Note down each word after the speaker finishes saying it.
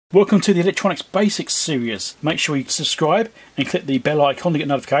Welcome to the Electronics Basics series. Make sure you subscribe and click the bell icon to get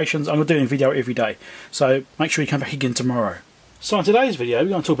notifications. I'm going to do a video every day, so make sure you come back again tomorrow. So in today's video we're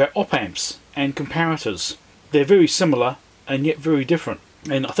going to talk about op amps and comparators. They're very similar and yet very different,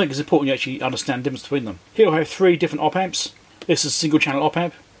 and I think it's important you actually understand the difference between them. Here I have three different op amps. This is a single channel op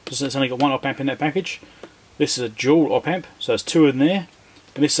amp, so it's only got one op amp in that package. This is a dual op amp, so there's two in there,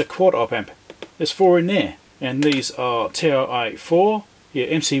 and this is a quad op amp. There's four in there, and these are TR-04,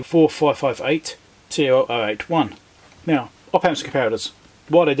 MC4558, TR-081. Now, op amps and comparators.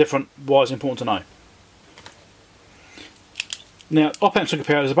 Why they're different, why it's important to know. Now, op amps and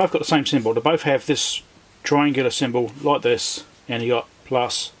comparators have both got the same symbol. They both have this triangular symbol like this, and you got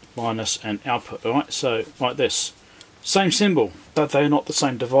plus, minus, and output, alright? So, like this. Same symbol, but they're not the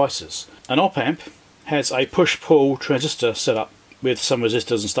same devices. An op amp has a push-pull transistor setup with some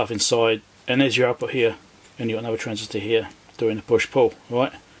resistors and stuff inside, and there's your output here, and you've got another transistor here doing the push-pull,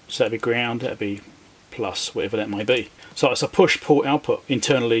 right? So that'd be ground, that'd be plus, whatever that may be. So it's a push-pull output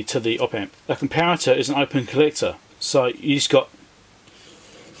internally to the op amp. A comparator is an open collector, so you just got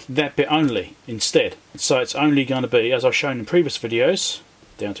that bit only instead. So it's only going to be, as I've shown in previous videos,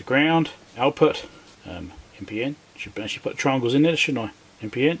 down to ground, output, NPN. Should actually put triangles in there, shouldn't I?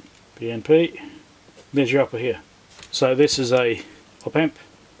 NPN, PNP. There's your output here. So this is a op amp.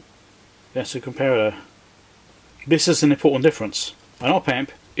 That's a comparator. This is an important difference. An op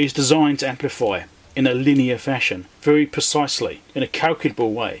amp is designed to amplify in a linear fashion, very precisely, in a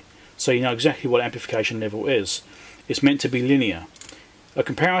calculable way, so you know exactly what amplification level is. It's meant to be linear. A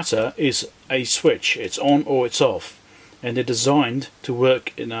comparator is a switch, it's on or it's off, and they're designed to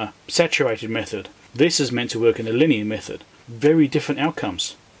work in a saturated method. This is meant to work in a linear method. Very different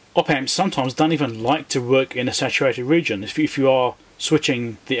outcomes. Op amps sometimes don't even like to work in a saturated region. If you are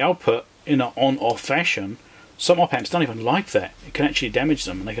switching the output in an on-off fashion, some op amps don't even like that. It can actually damage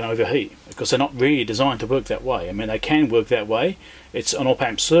them and they can overheat because they're not really designed to work that way. I mean, they can work that way. It's an op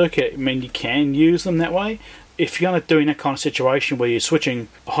amp circuit. I mean, you can use them that way. If you're doing that kind of situation where you're switching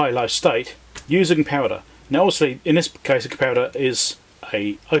a high-low state, use a comparator. Now, obviously, in this case, a comparator is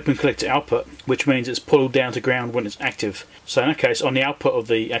a open collector output, which means it's pulled down to ground when it's active. So in that case, on the output of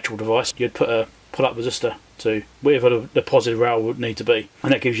the actual device, you'd put a pull-up resistor to whatever the positive rail would need to be,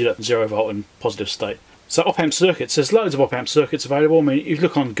 and that gives you that 0 volt in positive state. So op amp circuits, there's loads of op amp circuits available. I mean, if you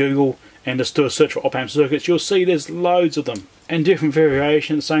look on Google and just do a search for op amp circuits, you'll see there's loads of them. And different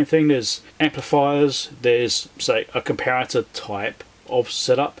variations, same thing, there's amplifiers, there's, say, a comparator type of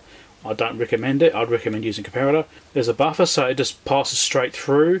setup. I don't recommend it, I'd recommend using comparator. There's a buffer, so it just passes straight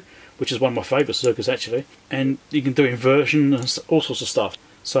through, which is one of my favourite circuits actually. And you can do inversion and all sorts of stuff.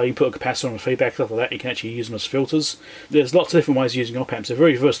 So you can put a capacitor on a feedback, stuff like that, you can actually use them as filters. There's lots of different ways of using op amps, they're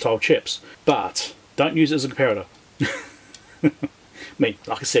very versatile chips, but don't use it as a comparator. I mean,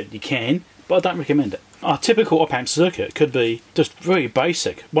 like I said, you can, but I don't recommend it. A typical op amp circuit could be just very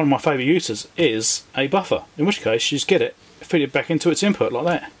basic. One of my favourite uses is a buffer, in which case you just get it, feed it back into its input like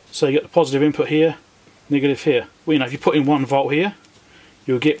that. So you get the positive input here, negative here. Well, you know, if you put in 1 volt here,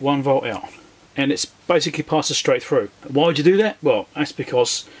 you'll get 1 volt out. And it's basically passes straight through. Why would you do that? Well, that's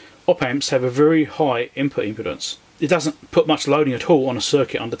because op amps have a very high input impedance. It doesn't put much loading at all on a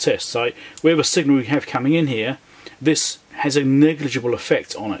circuit under test. So whatever signal you have coming in here, this has a negligible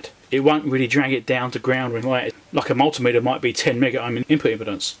effect on it. It won't really drag it down to ground when like a multimeter might be 10 mega ohm in input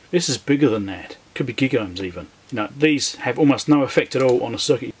impedance. This is bigger than that. Could be giga ohms even. You know, these have almost no effect at all on a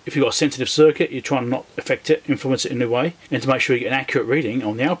circuit. If you've got a sensitive circuit, you're trying to not affect it, influence it in a way, and to make sure you get an accurate reading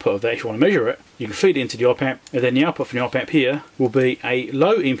on the output of that, if you want to measure it, you can feed it into the op amp, and then the output from the op amp here will be a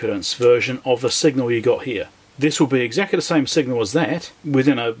low impedance version of the signal you got here. This will be exactly the same signal as that,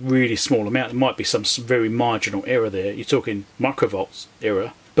 within a really small amount. There might be some very marginal error there. You're talking microvolts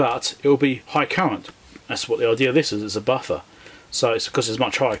error, but it will be high current. That's what the idea of this is. It's a buffer. So it's because it's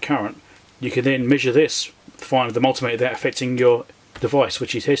much higher current. You can then measure this, find the multimeter that affecting your device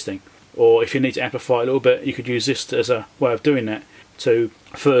which you're testing. Or if you need to amplify a little bit, you could use this as a way of doing that, to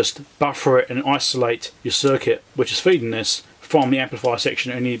first buffer it and isolate your circuit which is feeding this from the amplifier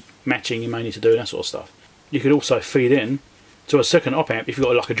section, any matching you may need to do, that sort of stuff. You could also feed in to a second op amp. If you've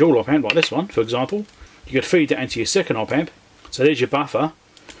got like a dual op amp like this one, for example, you could feed that into your second op amp. So there's your buffer,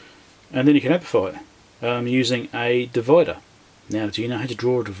 and then you can amplify it using a divider. Now, do you know how to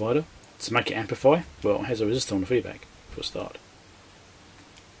draw a divider to make it amplify? Well, it has a resistor on the feedback for a start.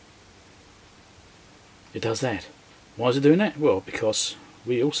 It does that. Why is it doing that? Well, because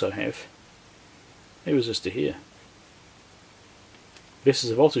we also have a resistor here. This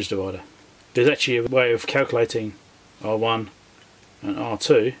is a voltage divider. There's actually a way of calculating R1 and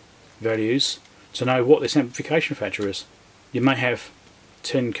R2 values to know what this amplification factor is. You may have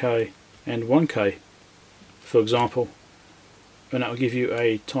 10k and 1k, for example, and that will give you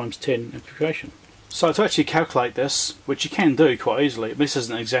a times 10 amplification. So to actually calculate this, which you can do quite easily, this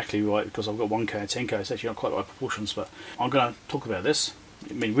isn't exactly right because I've got 1k and 10k, it's actually not quite the right proportions, but I'm going to talk about this.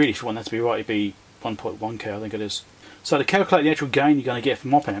 I mean, really, if you want that to be right, it'd be 1.1k, I think it is. So to calculate the actual gain you're going to get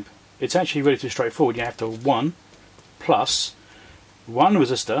from op-amp, it's actually relatively straightforward. You have to 1 plus one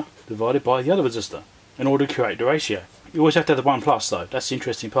resistor divided by the other resistor in order to create the ratio. You always have to have the 1 plus though, that's the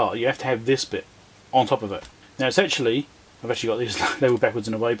interesting part. You have to have this bit on top of it. Now it's actually, I've actually got these labelled backwards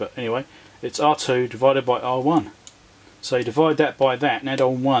in a way, but anyway, it's R2 divided by R1. So you divide that by that and add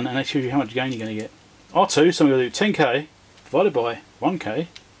on 1 and that shows you how much gain you're going to get. R2, so I'm going to do 10k divided by 1k,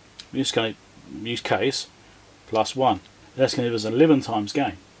 we're just going to use k's, plus 1. That's going to give us 11 times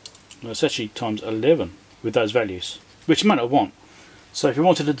gain. Well, it's actually times 11 with those values, which you might not want. So if you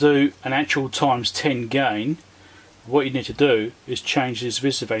wanted to do an actual times 10 gain, what you need to do is change these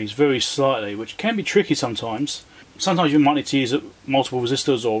resistor values very slightly, which can be tricky sometimes. Sometimes you might need to use multiple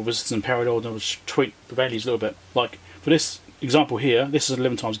resistors or resistors in parallel and tweak the values a little bit. Like for this example here, this is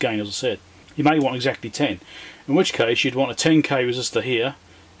 11 times gain, as I said. You may want exactly 10, in which case you'd want a 10k resistor here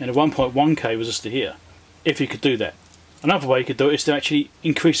and a 1.1k resistor here, if you could do that. Another way you could do it is to actually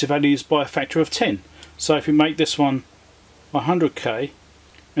increase the values by a factor of 10. So if you make this one 100k,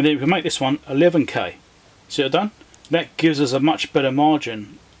 and then we can make this one 11k. See what I've done? That gives us a much better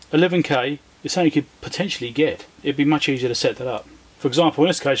margin. 11k is something you could potentially get. It'd be much easier to set that up. For example, in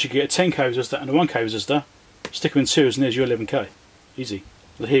this case you could get a 10k resistor and a 1k resistor, stick them in series and there's your 11k. Easy.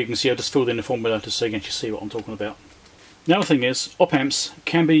 Well, here you can see I just filled in the formula to so you can actually see what I'm talking about. The other thing is, op-amps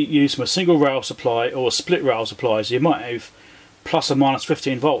can be used from a single rail supply or a split rail supply, so you might have plus or minus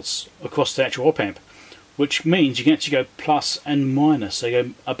 15 volts across the actual op-amp, which means you can actually go plus and minus, so you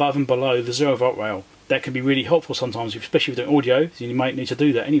go above and below the 0 volt rail. That can be really helpful sometimes, especially if you're doing audio, so you might need to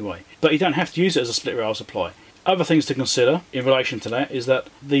do that anyway. But you don't have to use it as a split rail supply. Other things to consider in relation to that is that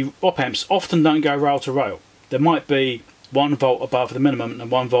the op-amps often don't go rail to rail. There might be 1 volt above the minimum and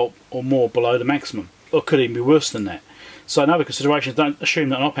 1 volt or more below the maximum, or could even be worse than that. So another consideration is don't assume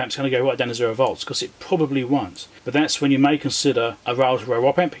that an op-amp is going to go right down to 0 volts, because it probably won't. But that's when you may consider a rail-to-rail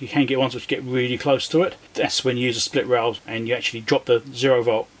op-amp. You can get ones which get really close to it. That's when you use a split rail and you actually drop the 0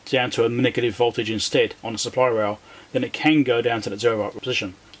 volt down to a negative voltage instead on the supply rail. Then it can go down to that 0 volt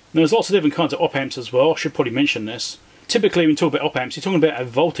position. Now, there's lots of different kinds of op-amps as well. I should probably mention this. Typically when you talk about op-amps, you're talking about a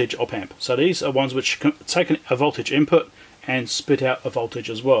voltage op-amp. So these are ones which can take a voltage input and spit out a voltage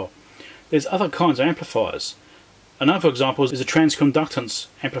as well. There's other kinds of amplifiers. Another example is a transconductance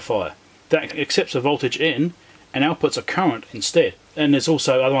amplifier that accepts a voltage in and outputs a current instead. And there's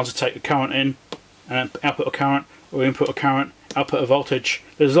also other ones that take a current in and output a current, or input a current, output a voltage.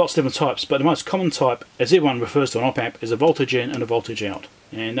 There's lots of different types, but the most common type, as everyone refers to an op-amp, is a voltage in and a voltage out.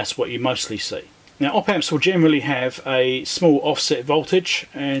 And that's what you mostly see. Now, op-amps will generally have a small offset voltage,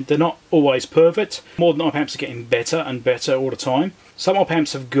 and they're not always perfect. Modern op-amps are getting better and better all the time. Some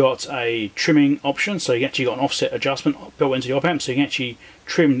op-amps have got a trimming option, so you actually got an offset adjustment built into the op-amp, so you can actually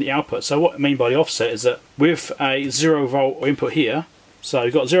trim the output. So what I mean by the offset is that with a 0 volt input here, so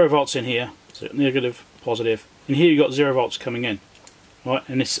you've got 0 volts in here, so negative, positive, and here you've got 0 volts coming in, right?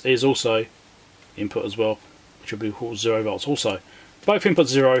 And this is also input as well, which will be called 0 volts also. Both inputs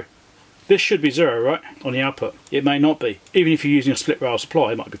 0. This should be 0, right, on the output. It may not be. Even if you're using a split rail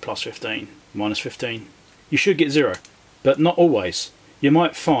supply, it might be plus 15, minus 15. You should get 0, but not always. You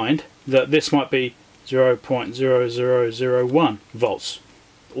might find that this might be 0.0001 volts,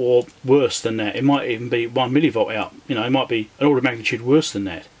 or worse than that. It might even be 1 millivolt out. You know, it might be an order of magnitude worse than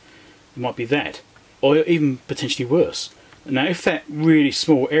that. It might be that, or even potentially worse. Now, if that really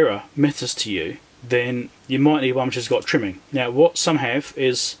small error matters to you, then you might need one which has got trimming. Now, what some have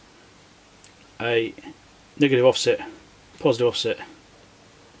is a negative offset, positive offset.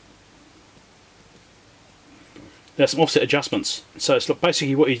 There's some offset adjustments. So it's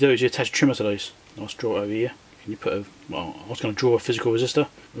basically what you do is you attach a trimmer to these. I'll just draw it over here. And you put a, well, I was going to draw a physical resistor.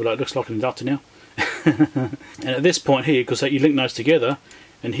 Well, it looks like an inductor now. And at this point here, because you link those together,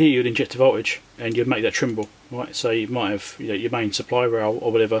 and here you'd inject a voltage and you'd make that trimmable, right? So you might have, you know, your main supply rail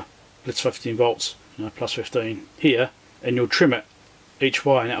or whatever, plus 15 volts, you know, plus 15 here, and you'll trim it each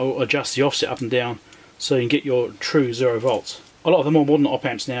way, and that will adjust the offset up and down so you can get your true 0 volts. A lot of the more modern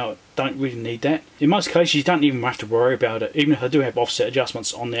op-amps now don't really need that. In most cases you don't even have to worry about it, even if they do have offset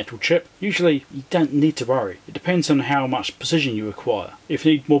adjustments on the actual chip. Usually you don't need to worry. It depends on how much precision you require. If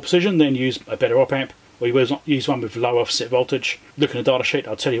you need more precision, then use a better op-amp, or you use one with low offset voltage. Look in the data sheet,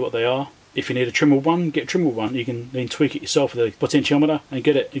 I'll tell you what they are. If you need a trimmable one, get a trimmable one. You can then tweak it yourself with a potentiometer and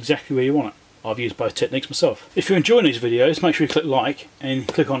get it exactly where you want it. I've used both techniques myself. If you're enjoying these videos, make sure you click like and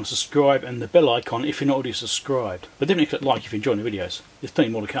click on subscribe and the bell icon if you're not already subscribed. But definitely click like if you're enjoying the videos. There's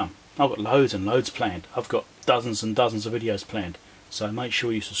plenty more to come. I've got loads and loads planned. I've got dozens and dozens of videos planned. So make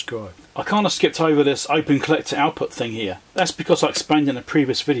sure you subscribe. I kind of skipped over this open collector output thing here. That's because I explained in a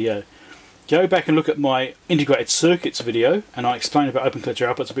previous video. Go back and look at my integrated circuits video and I explained about open collector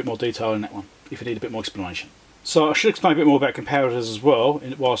outputs a bit more detail in that one, if you need a bit more explanation. So I should explain a bit more about comparators as well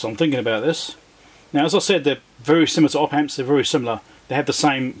whilst I'm thinking about this. Now, as I said, they're very similar to op amps, they're very similar. They have the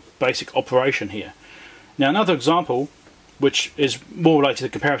same basic operation here. Now, another example, which is more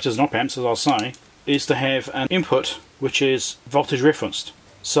related to comparators and op amps, as I was saying, is to have an input which is voltage referenced.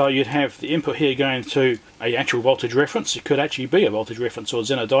 So you'd have the input here going to an actual voltage reference. It could actually be a voltage reference or a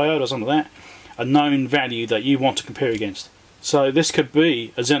Zener diode or something like that. A known value that you want to compare against. So this could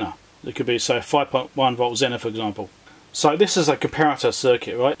be a Zener. It could be, say, 5.1 volt Zener, for example. So this is a comparator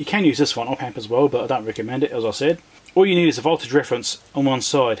circuit, right? You can use this for an op amp as well, but I don't recommend it, as I said. All you need is a voltage reference on one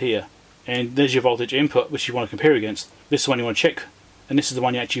side here. And there's your voltage input, which you want to compare against. This is the one you want to check. And this is the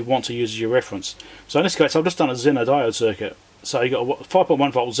one you actually want to use as your reference. So in this case, I've just done a Zener diode circuit. So you've got a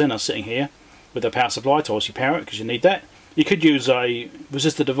 5.1 volt Zener sitting here with a power supply to obviously power it because you need that. You could use a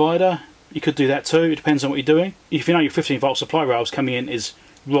resistor divider. You could do that too. It depends on what you're doing. If you know your 15 volt supply rails coming in is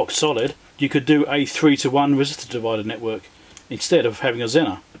rock solid, you could do a 3-to-1 resistor divider network instead of having a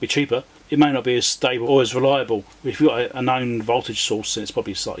Zener. It'd be cheaper. It may not be as stable or as reliable. If you've got a known voltage source, then it's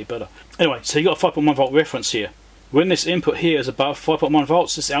probably slightly better. Anyway, so you've got a 5.1 volt reference here. When this input here is above 5.1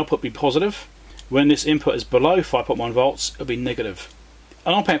 volts, this output will be positive. When this input is below 5.1 volts, it'll be negative.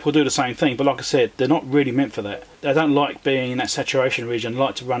 An op amp will do the same thing, but like I said, they're not really meant for that. They don't like being in that saturation region, they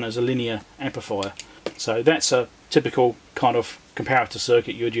like to run as a linear amplifier. So that's a typical kind of comparator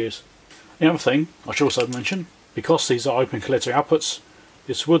circuit you would use. The other thing I should also mention, because these are open collector outputs,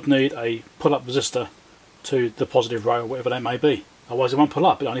 this would need a pull-up resistor to the positive rail, whatever that may be. Otherwise it won't pull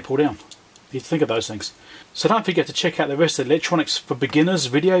up, it'll only pull down. You need to think of those things. So don't forget to check out the rest of the Electronics for Beginners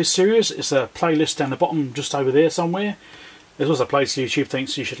video series. It's a playlist down the bottom just over there somewhere. There's also a place YouTube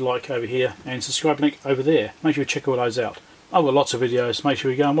thinks you should like over here and subscribe link over there. Make sure you check all those out. I've got lots of videos, make sure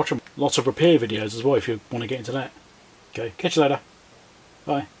you go and watch them. Lots of repair videos as well if you want to get into that. Okay, catch you later.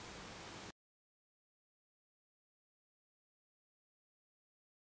 Bye.